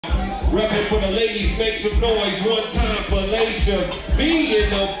Reppin' for the ladies, make some noise one time for Lasha V in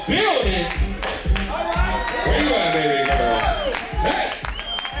the building. Where you at, baby girl? Hey.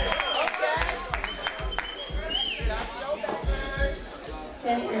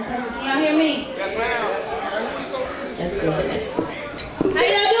 Testing. Can y'all hear me? Yes, ma'am. That's good. How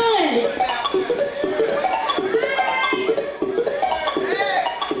y'all doing?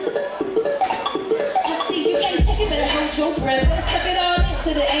 Let's see, you can't take it, better hold your breath. Better step it all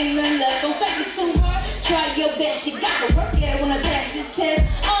into the ain't none left. Don't think it's too hard. Try your best, you gotta work at it when I pass this test.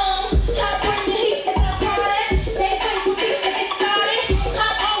 Hop bring the heat to the party. They wait for me to get started. I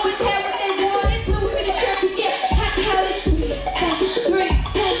always have what they wanted. Do me the shirt, yeah. I call it freestyle.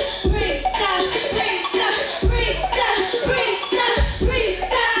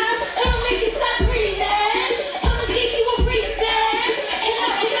 I'ma make you stop breathing. I'ma give you a reason. And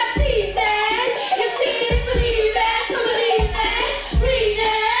I'm not teasing. You see it, believe it, so believe it.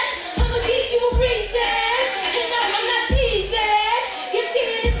 Breathing. I'ma give you a reason. And I'm not teasing. You see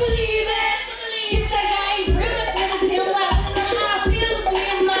it, believe it, so believe it. You say I ain't real, that's when it's him. I don't know how I feel, look me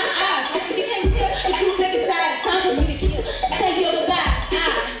in my eyes. If you can't tell, you do make it side, it's time for me to kill. Say your goodbye.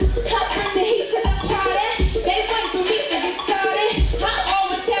 Help bring the heat to the party. They wait for me to get started. I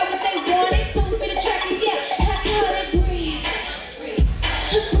always tell what they wanted. Don't be the track, yeah. I call it breathe. Breathe.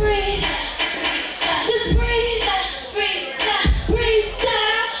 Just breathe.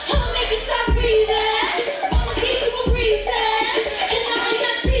 Freestyle. I'ma make you stop breathing. I'ma give you a reason. And I'm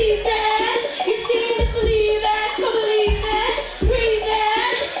not teasing. You see it, believe it, so believe it.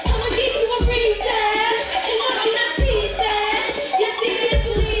 Breathing. I'ma give you a reason. And I'm not teasing. You see it,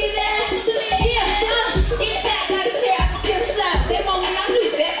 believe it. Yeah, get back out of here. I can feel stuff. They want me, I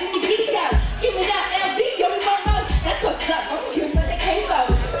lose that from the get-go. Give me that LV, yo, we won't know. That's what's up. I'm gonna give you what they came for.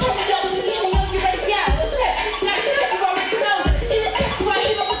 Tell me, yo, when you hear me, yo, you ready to go. Okay, now you already know. In the chest, right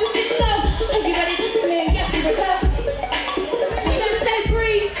here, with the sit low. Are you ready to spin? Yeah, here we go. We gonna say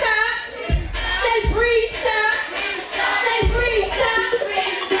breathe, stop. Say breathe, stop. Say breathe, stop.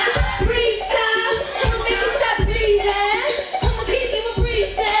 Breathe, stop. I'ma make you stop breathing. I'ma give you a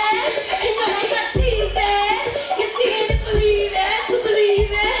reason. And no, I'm not teasing. You see it, believe it, so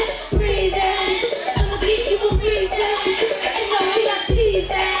believe it. Breathing. I'ma give you a reason. And no, I'm not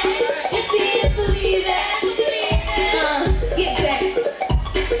teasing. You see it, believe it, so believe it. Get back.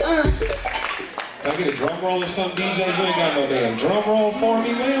 Can I get a drum roll or something, DJ? You ain't got no damn drum roll for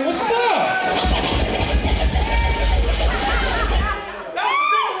me, man. What's up?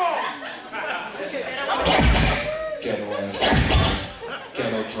 Ghetto ass.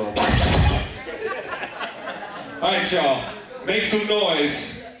 Ghetto drum. Alright, y'all. Make some noise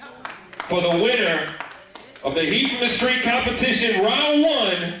for the winner of the Heat from the Street competition, round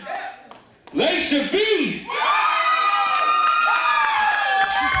 1, Lasha V.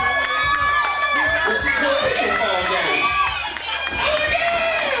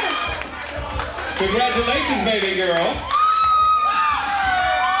 Congratulations, baby girl.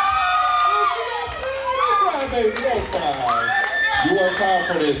 Oh, she don't cry, baby. Don't cry. You worked hard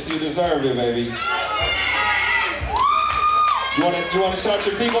for this. You deserved it, baby. You wanna shout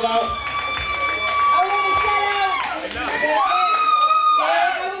your people out? I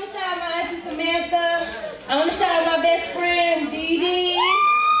want to shout out my auntie Samantha. I want to shout out my best friend Dee Dee.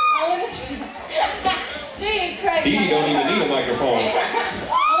 She is crazy. Dee Dee don't even need a microphone. I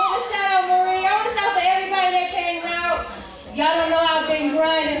want to shout out Marie. I want to shout out for everybody that came out. Y'all don't know I've been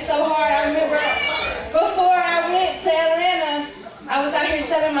grinding so hard. I remember before I went to Atlanta, I was out here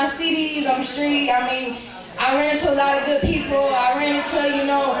selling my CDs on the street. I mean, I ran into a lot of good people. I ran into,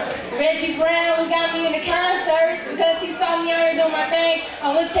 Reggie Brown, who got me in the concerts because he saw me out here doing my thing.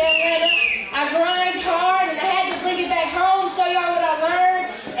 I went to Atlanta. I grind hard and I had to bring it back home, show y'all what I learned.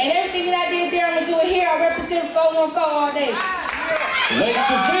 And everything that I did there, I'm going to do it here. I represent 414 all day.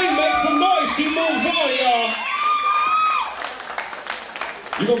 Lasha V, make some noise. She moves on, y'all.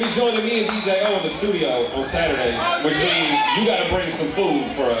 You're going to be joining me and DJ O in the studio on Saturday, which means you got to bring some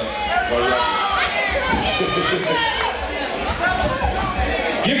food for us.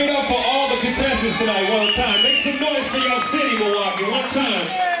 Give it up for all the contestants tonight one time. Make some noise for your city, Milwaukee, one time.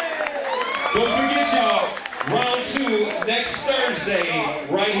 Don't forget, y'all, round 2 next Thursday,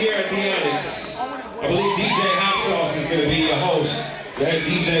 right here at the Onyx. I believe DJ Hot Sauce is going to be your host. That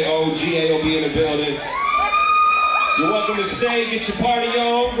DJ O, GA will be in the building. You're welcome to stay, get your party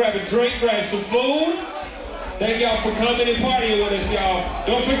on, grab a drink, grab some food. Thank y'all for coming and partying with us, y'all.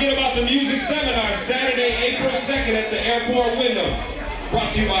 Don't forget about the music seminar, Saturday, April 2nd at the airport window.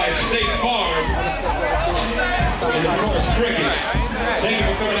 Brought to you by State Farm. And of course, Cricket. Thank you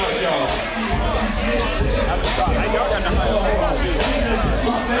for coming out, y'all.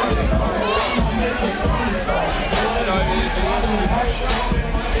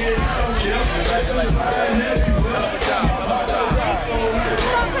 That's a fine everywhere.